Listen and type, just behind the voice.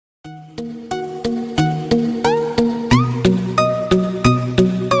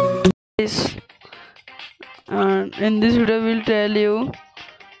in this video we'll tell you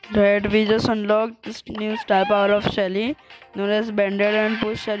that we just unlocked this new star power of Shelly known as Banded and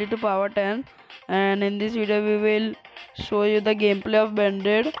push Shelly to power 10, and in this video we will show you the gameplay of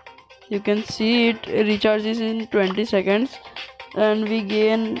Banded. You can see it recharges in 20 seconds and we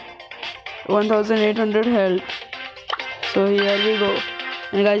gain 1800 health. So here we go.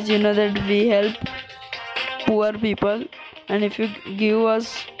 And guys, you know that we help poor people, and if you give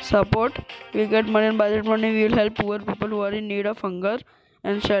us support we'll get money, and by that money we will help poor people who are in need of hunger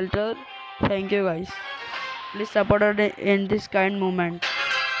and shelter. Thank you guys. Please support us in this kind moment.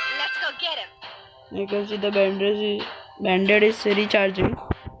 Let's go get him. You can see the bandage is recharging.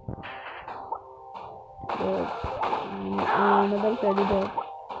 Another fairy dot.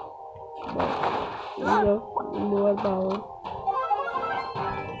 Lower power.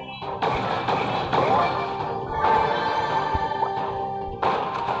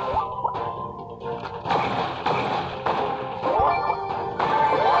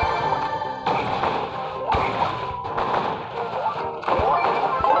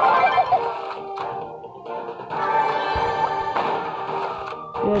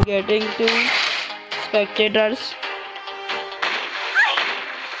 We are getting to spectators.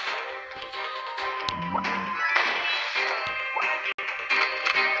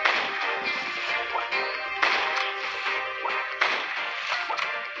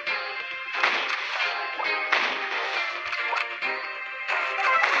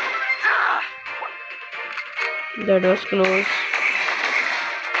 That was close.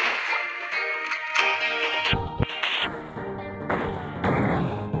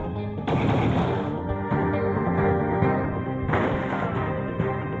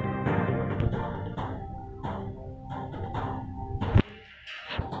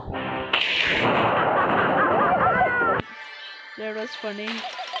 That was funny.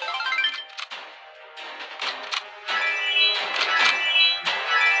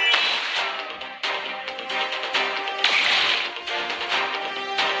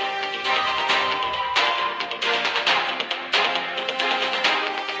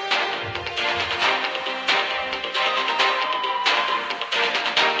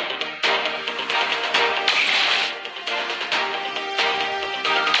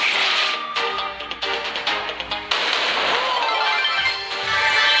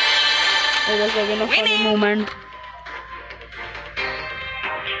 It was again a funny moment.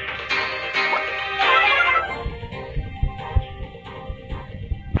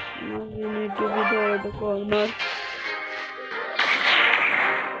 Now we need to be there at the corner.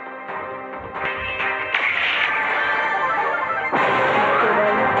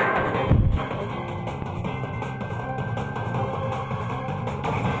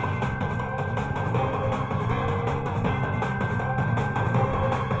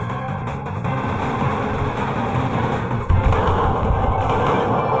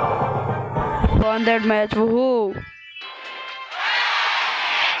 Won that match, woohoo!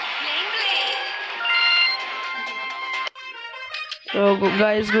 So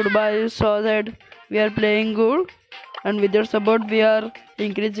guys, goodbye. You saw that we are playing good, and with your support we are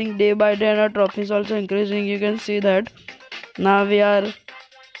increasing day by day, and our trophy is also increasing. You can see that. Now we are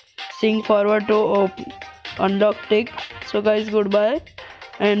seeing forward to unlock tick. So guys, goodbye,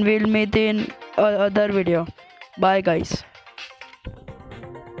 and we'll meet in other video. Bye guys.